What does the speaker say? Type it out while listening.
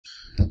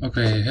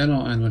Okay,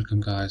 hello and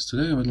welcome guys.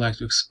 Today I would like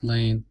to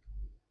explain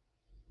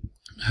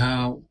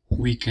how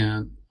we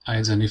can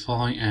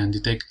identify and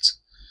detect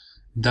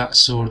that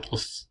sort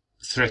of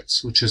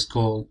threats, which is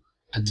called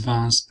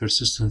advanced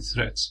persistent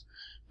threats.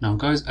 Now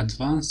guys,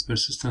 advanced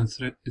persistent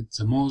threat is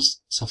the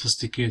most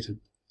sophisticated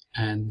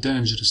and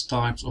dangerous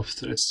types of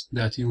threats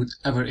that you would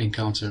ever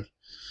encounter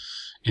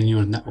in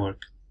your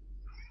network.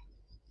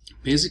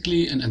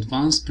 Basically, an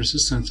advanced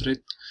persistent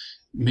threat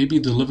may be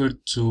delivered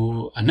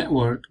to a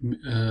network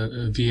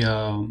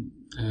via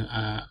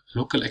a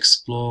local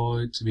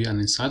exploit, via an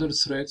insider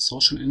threat,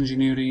 social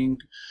engineering,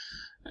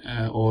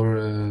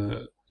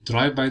 or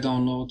drive-by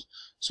download.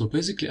 So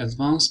basically,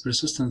 advanced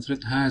persistent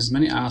threat has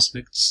many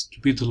aspects to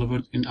be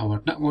delivered in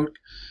our network,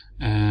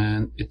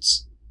 and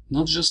it's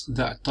not just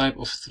that type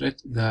of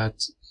threat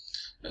that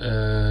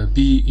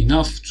be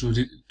enough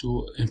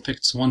to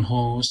infect one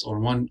host or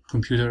one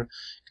computer.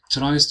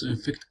 Tries to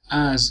infect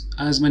as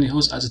many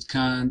hosts as it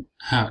can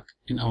hack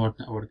in our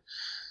network.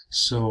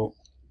 So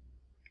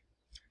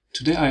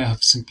today I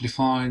have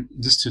simplified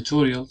this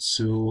tutorial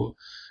to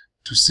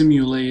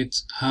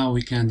simulate how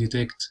we can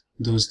detect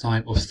those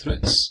type of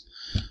threats.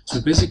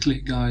 So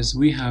basically guys,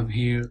 we have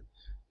here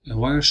a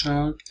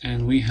Wireshark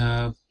and we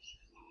have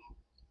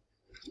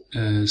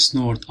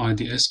Snort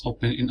IDS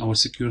open in our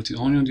security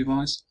onion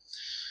device.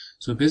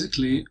 So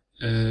basically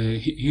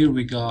here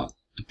we got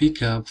a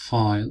PCAP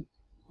file,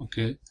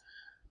 okay,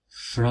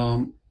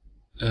 from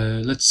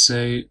let's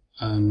say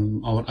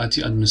our IT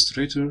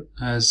administrator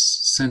has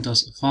sent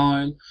us a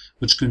file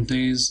which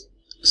contains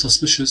a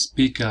suspicious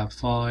PCAP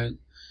file.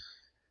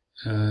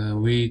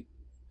 We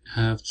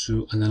have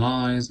to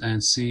analyze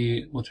and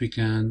see what we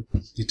can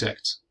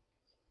detect.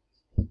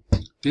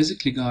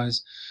 Basically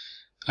guys,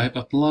 I've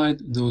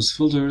applied those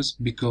filters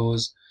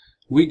because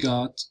we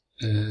got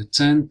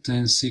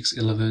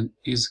 10.10.6.11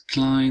 is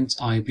client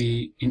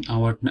IP in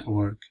our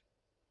network,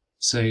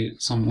 say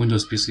some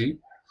Windows PC,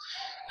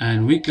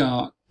 and we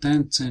got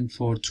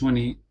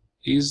 10.10.4.20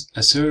 is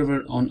a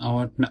server on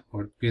our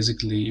network.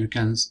 Basically, you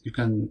can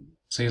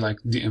say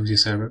like DMZ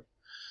server.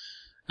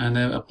 And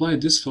I've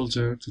applied this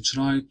filter to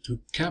try to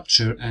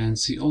capture and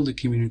see all the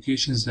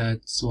communications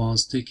that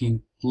was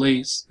taking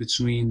place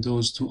between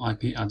those two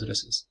IP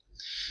addresses.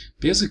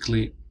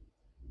 Basically,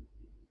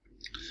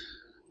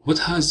 what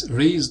has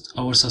raised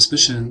our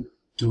suspicion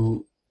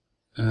to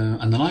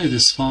analyze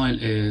this file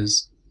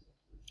is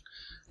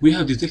we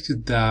have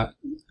detected that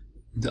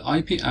the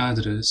IP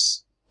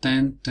address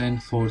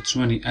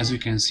 10.10.4.20, as you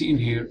can see in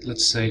here,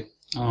 let's say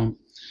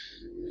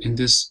in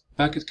this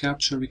packet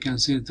capture, we can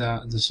see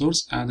that the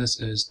source address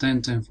is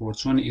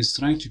 10.10.4.20 is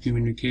trying to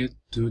communicate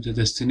to the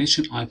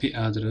destination IP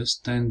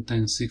address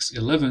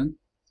 10.10.6.11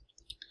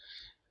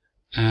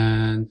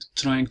 and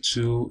trying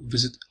to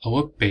visit a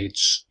web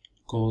page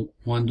called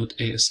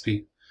 1.asp.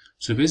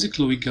 So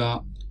basically we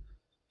got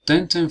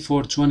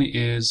 10.10.4.20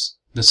 is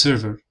the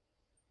server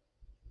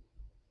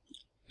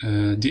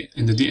in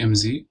the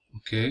DMZ,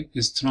 okay,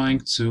 is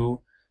trying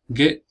to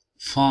get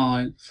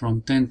file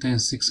from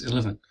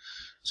 10.10.6.11.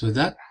 So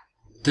that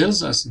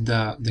tells us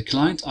that the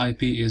client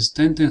IP is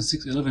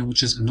 10.10.6.11,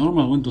 which is a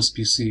normal Windows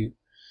PC,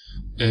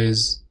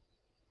 is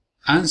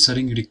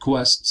answering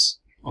requests,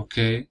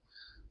 okay,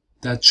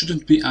 that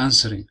shouldn't be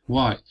answering.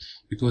 Why?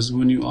 Because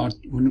when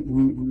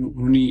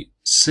we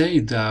say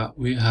that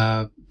we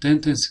have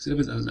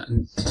 10.10.6.11 as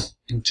an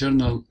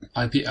internal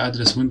IP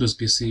address Windows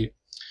PC,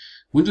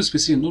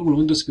 normal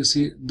Windows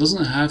PC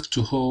doesn't have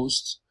to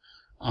host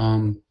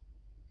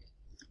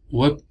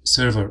web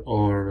server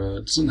or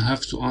doesn't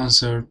have to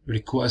answer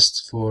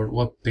requests for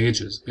web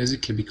pages,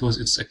 basically because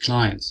it's a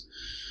client.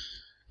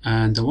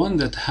 And the one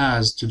that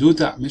has to do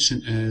that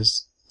mission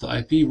is the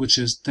IP, which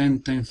is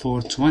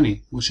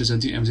 10.10.4.20, which is a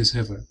DMZ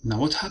server. Now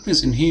what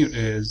happens in here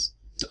is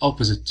the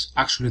opposite,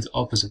 actually the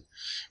opposite,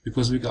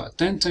 because we got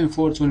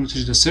 10.10.4.20, which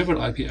is the server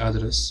IP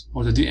address,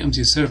 or the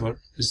DMZ server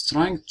is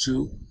trying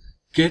to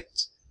get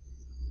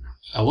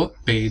a web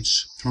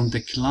page from the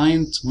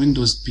client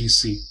Windows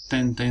PC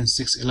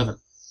 10.10.6.11.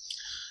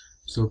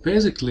 So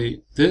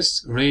basically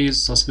this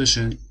raised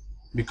suspicion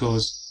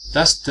because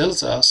that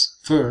tells us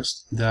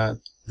first that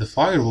the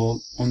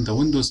firewall on the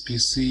Windows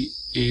PC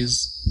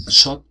is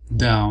shut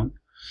down,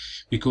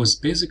 because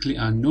basically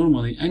and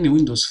normally any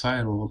Windows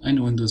firewall, any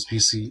Windows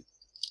PC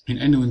in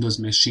any Windows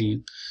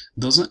machine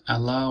doesn't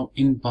allow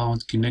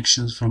inbound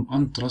connections from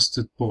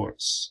untrusted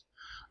ports,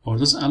 or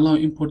doesn't allow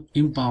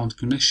inbound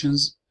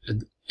connections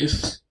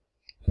if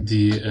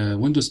the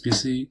Windows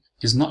PC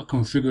is not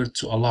configured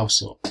to allow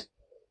so.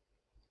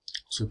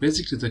 So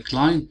basically the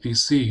client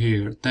PC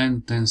here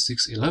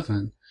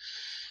 10.10.6.11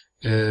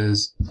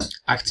 is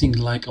acting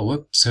like a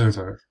web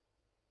server,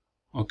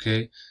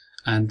 okay,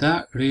 and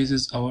that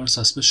raises our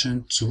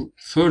suspicion to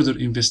further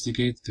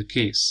investigate the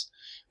case.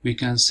 We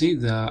can see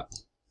that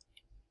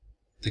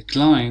the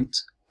client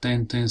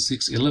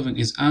 10.10.6.11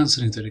 is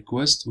answering the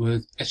request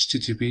with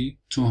HTTP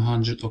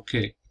 200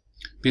 OK.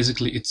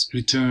 Basically it's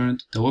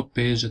returned the web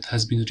page that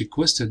has been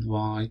requested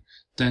by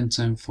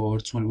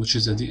 10.10.4.20, which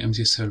is the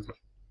DMZ server.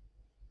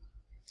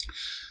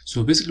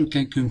 So basically we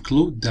can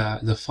conclude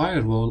that the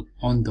firewall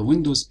on the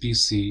Windows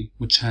PC,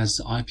 which has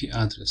the IP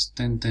address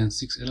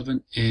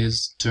 10.10.6.11,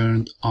 is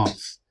turned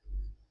off.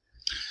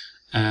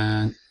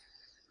 And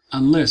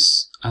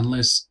unless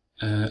an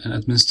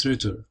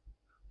administrator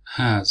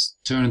has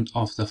turned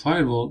off the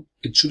firewall,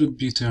 it shouldn't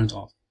be turned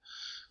off.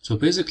 So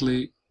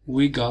basically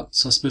we got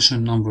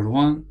suspicion number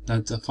 1,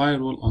 that the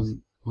firewall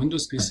on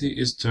Windows PC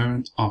is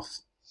turned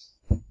off.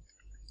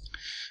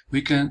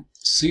 We can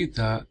see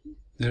that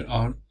there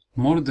are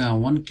more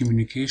than one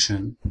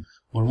communication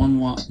or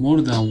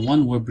more than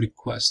one web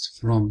request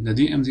from the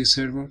DMZ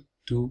server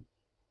to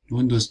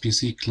Windows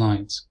PC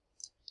client.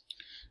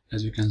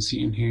 As you can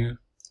see in here,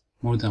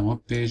 more than one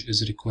page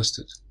is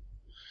requested.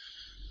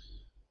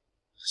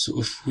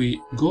 So if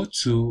we go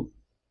to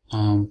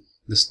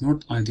the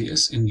Snort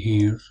IDS in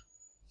here,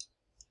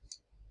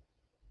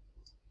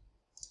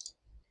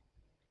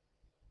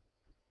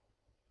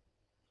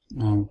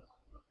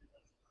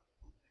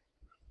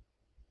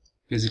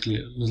 basically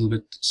a little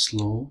bit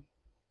slow.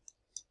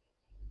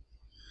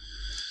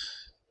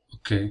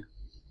 Okay.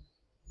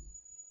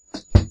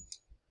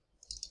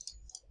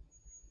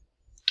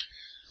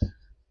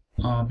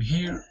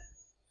 Here,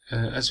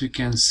 as we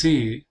can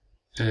see,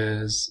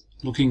 is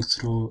looking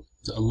through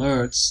the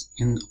alerts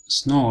in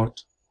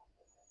Snort,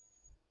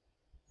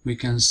 we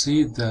can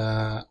see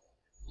the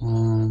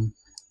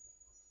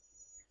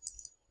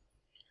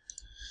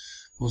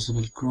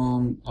possible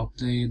Chrome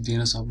update,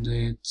 DNS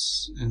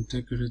updates,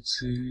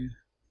 integrity.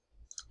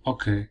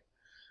 Okay,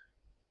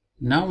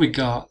 now we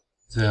got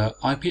the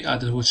IP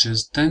address, which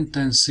is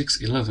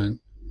 10.10.6.11,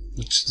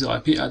 which is the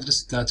IP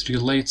address that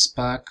relates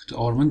back to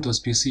our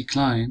Windows PC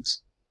client,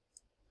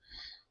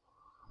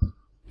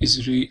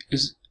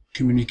 is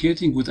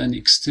communicating with an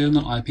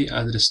external IP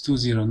address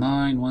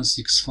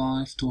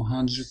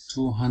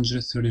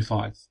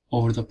 209.165.200.235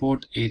 over the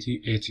port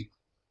 8080.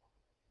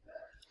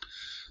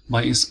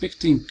 By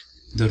inspecting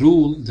the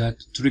rule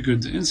that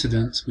triggered the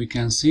incident, we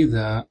can see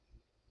that,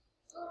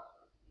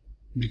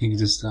 breaking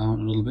this down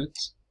a little bit.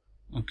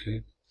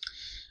 Okay,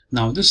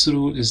 now this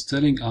rule is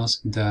telling us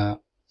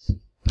that,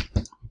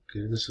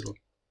 okay,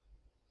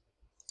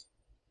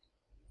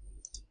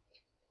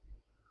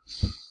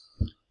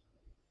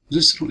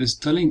 this rule is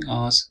telling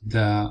us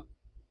that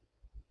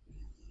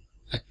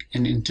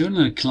an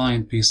internal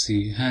client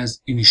PC has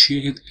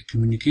initiated a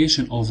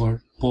communication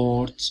over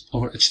ports,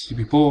 over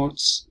HTTP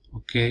ports,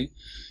 okay,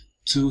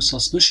 to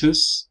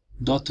suspicious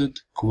dotted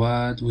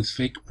quad with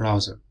fake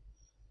browser.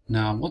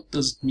 Now, what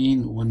does it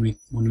mean when we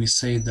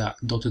say that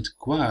dotted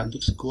quad?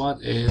 Dotted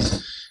quad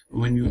is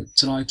when you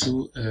try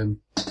to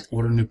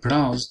or when you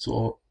browse to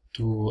a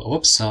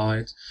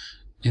website,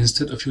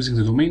 instead of using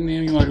the domain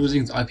name, you are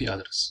using the IP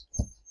address.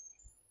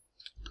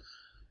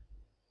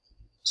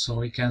 So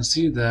we can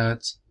see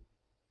that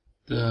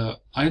the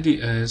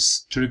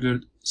IDS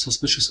triggered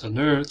suspicious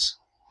alert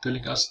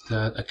telling us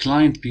that a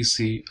client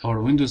PC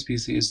or Windows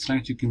PC is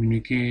trying to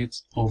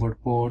communicate over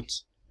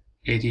port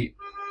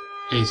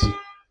 8080.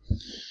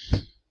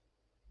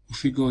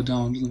 If we go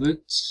down a little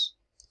bit,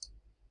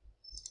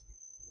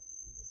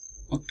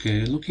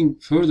 okay, looking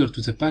further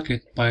to the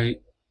packet by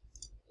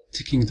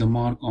ticking the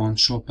mark on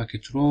show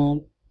packet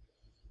role,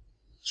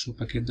 show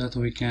packet data,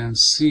 we can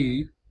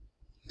see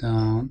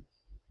down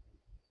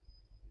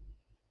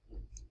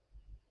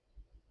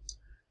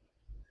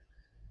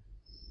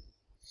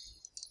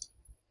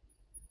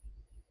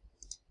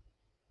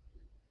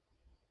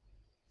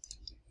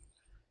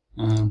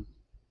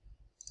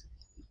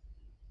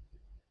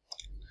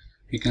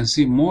you can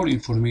see more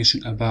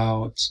information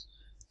about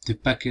the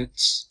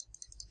packets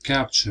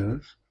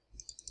capture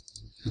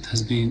that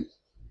has been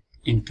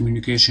in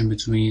communication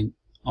between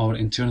our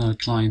internal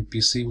client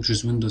PC, which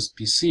is Windows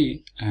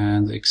PC,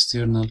 and the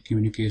external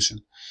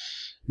communication.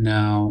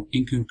 Now,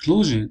 in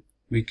conclusion,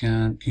 we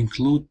can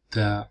conclude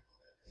that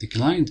the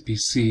client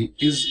PC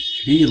is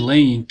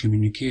relaying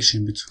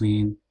communication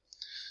between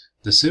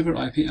the server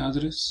IP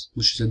address,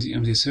 which is a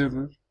DMZ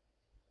server,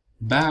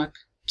 back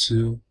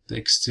to the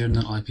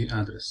external IP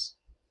address.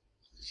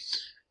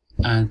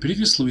 And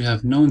previously we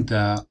have known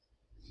that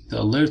the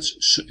alert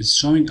is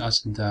showing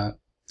us that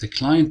the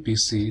client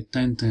PC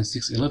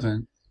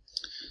 10.10.6.11.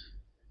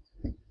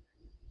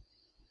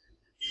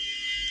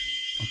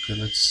 Okay,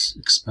 let's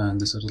expand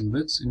this a little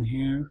bit in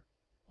here.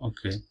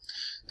 Okay,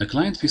 the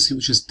client PC,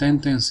 which is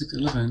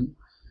 10.10.6.11,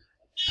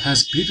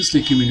 has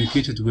previously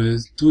communicated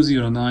with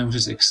 209, which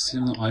is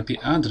external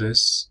IP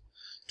address,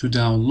 to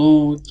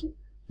download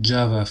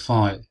Java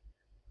file.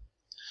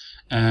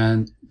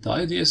 And the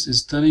IDS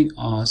is telling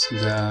us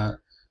that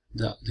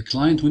the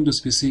client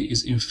Windows PC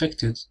is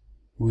infected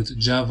with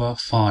Java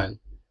file,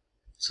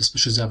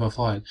 suspicious Java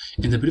file.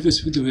 In the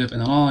previous video, we have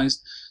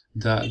analyzed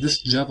that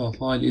this Java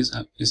file is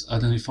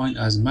identified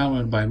as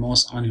malware by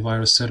most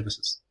antivirus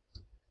services.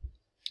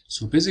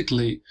 So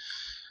basically,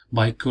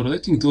 by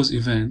correlating those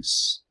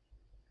events,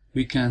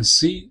 we can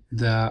see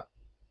that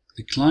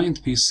the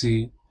client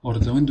PC or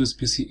the Windows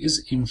PC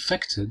is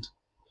infected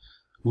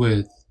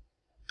with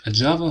a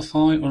Java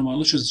file or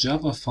malicious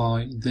Java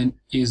file then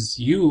is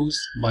used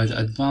by the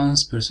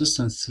advanced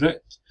persistent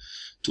threat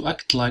to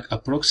act like a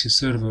proxy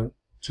server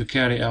to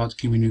carry out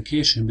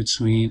communication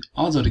between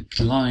other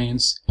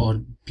clients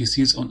or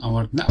PCs on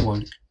our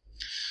network.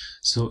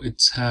 So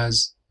it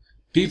has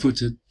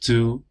pivoted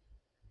to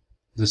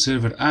the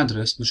server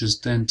address, which is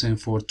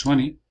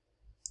 10.10.4.20,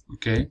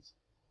 okay,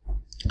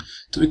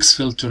 to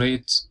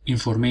exfiltrate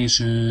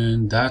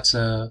information,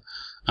 data,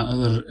 and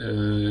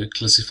other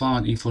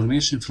classified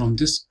information from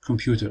this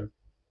computer.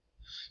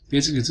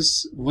 Basically,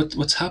 this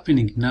what's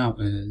happening now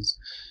is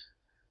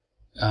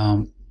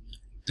the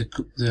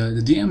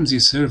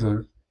DMZ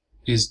server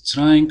is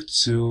trying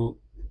to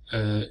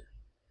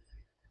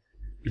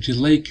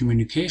relay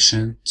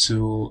communication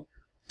to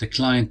the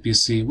client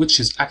PC, which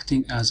is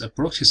acting as a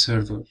proxy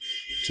server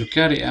to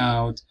carry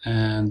out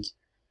and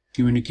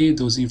communicate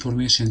those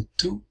information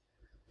to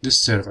this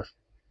server.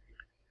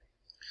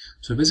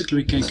 So basically,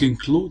 we can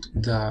conclude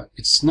that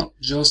it's not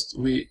just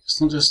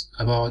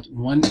about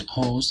one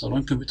host or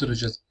one computer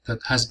that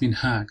has been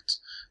hacked.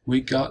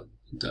 We got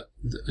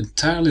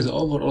entirely the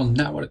overall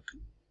network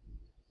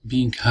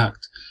being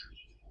hacked.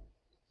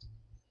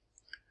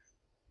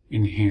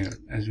 In here,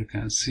 as you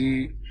can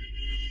see,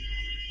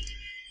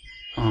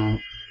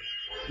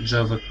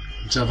 Java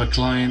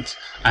client,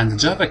 and the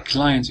Java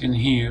client in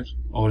here,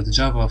 or the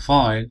Java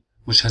file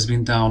which has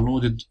been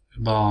downloaded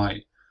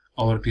by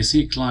our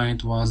PC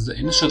client, was the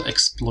initial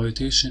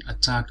exploitation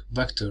attack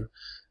vector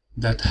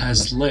that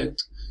has led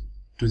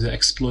to the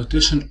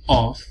exploitation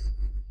of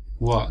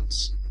what?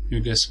 You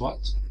guess what?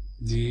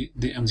 The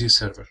DMZ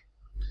server.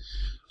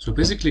 So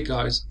basically,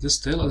 guys, this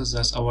tells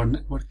us that our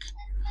network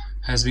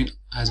has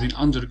been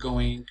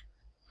undergoing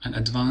an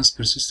advanced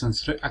persistent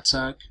threat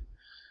attack,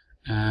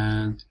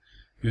 and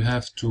you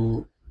have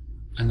to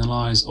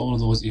analyze all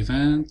those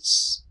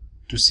events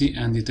to see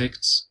and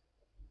detect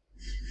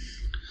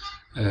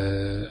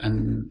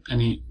and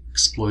any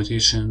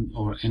exploitation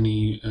or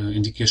any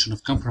indication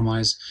of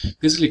compromise.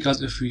 Basically,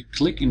 because if we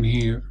click in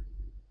here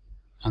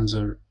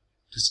under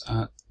this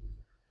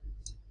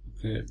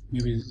okay,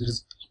 maybe there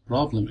is a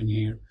problem in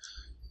here.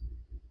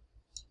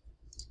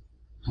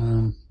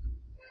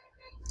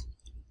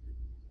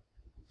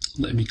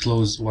 Let me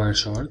close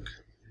Wireshark.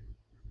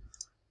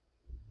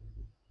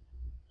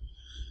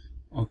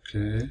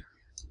 Okay.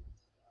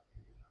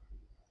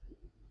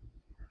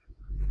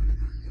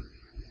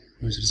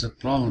 There's a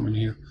problem in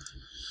here.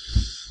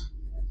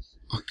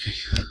 Okay.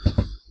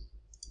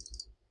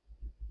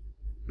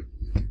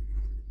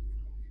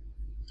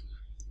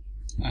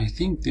 I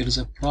think there is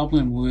a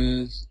problem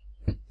with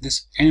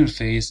this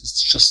interface.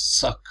 It's just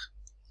stuck.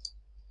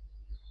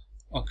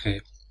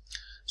 Okay.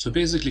 So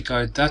basically,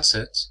 guys, that's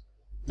it.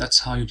 That's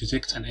how you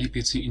detect an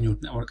APT in your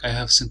network. I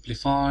have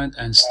simplified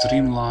and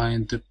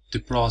streamlined the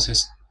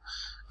process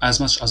as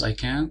much as I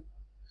can.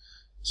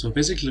 So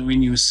basically,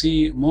 when you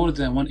see more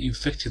than one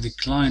infected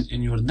client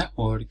in your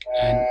network,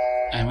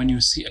 and when you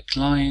see a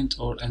client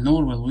or a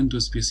normal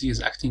Windows PC is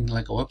acting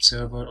like a web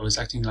server or is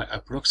acting like a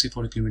proxy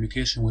for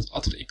communication with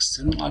other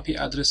external IP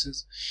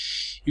addresses,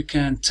 you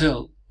can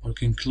tell or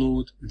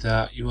conclude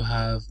that you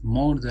have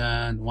more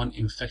than one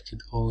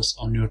infected host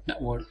on your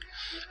network,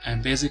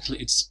 and basically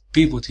it's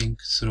pivoting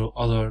through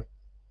other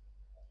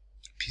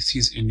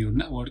PCs in your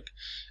network,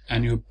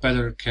 and you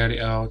better carry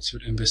out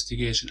your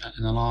investigation and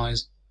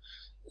analyze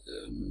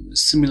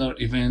similar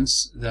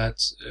events that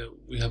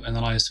we have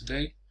analyzed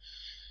today.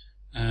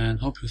 And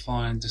hope you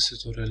find this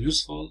tutorial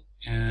useful,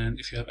 and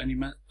if you have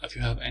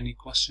any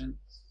question,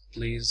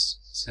 please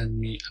send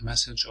me a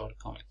message or a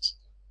comment.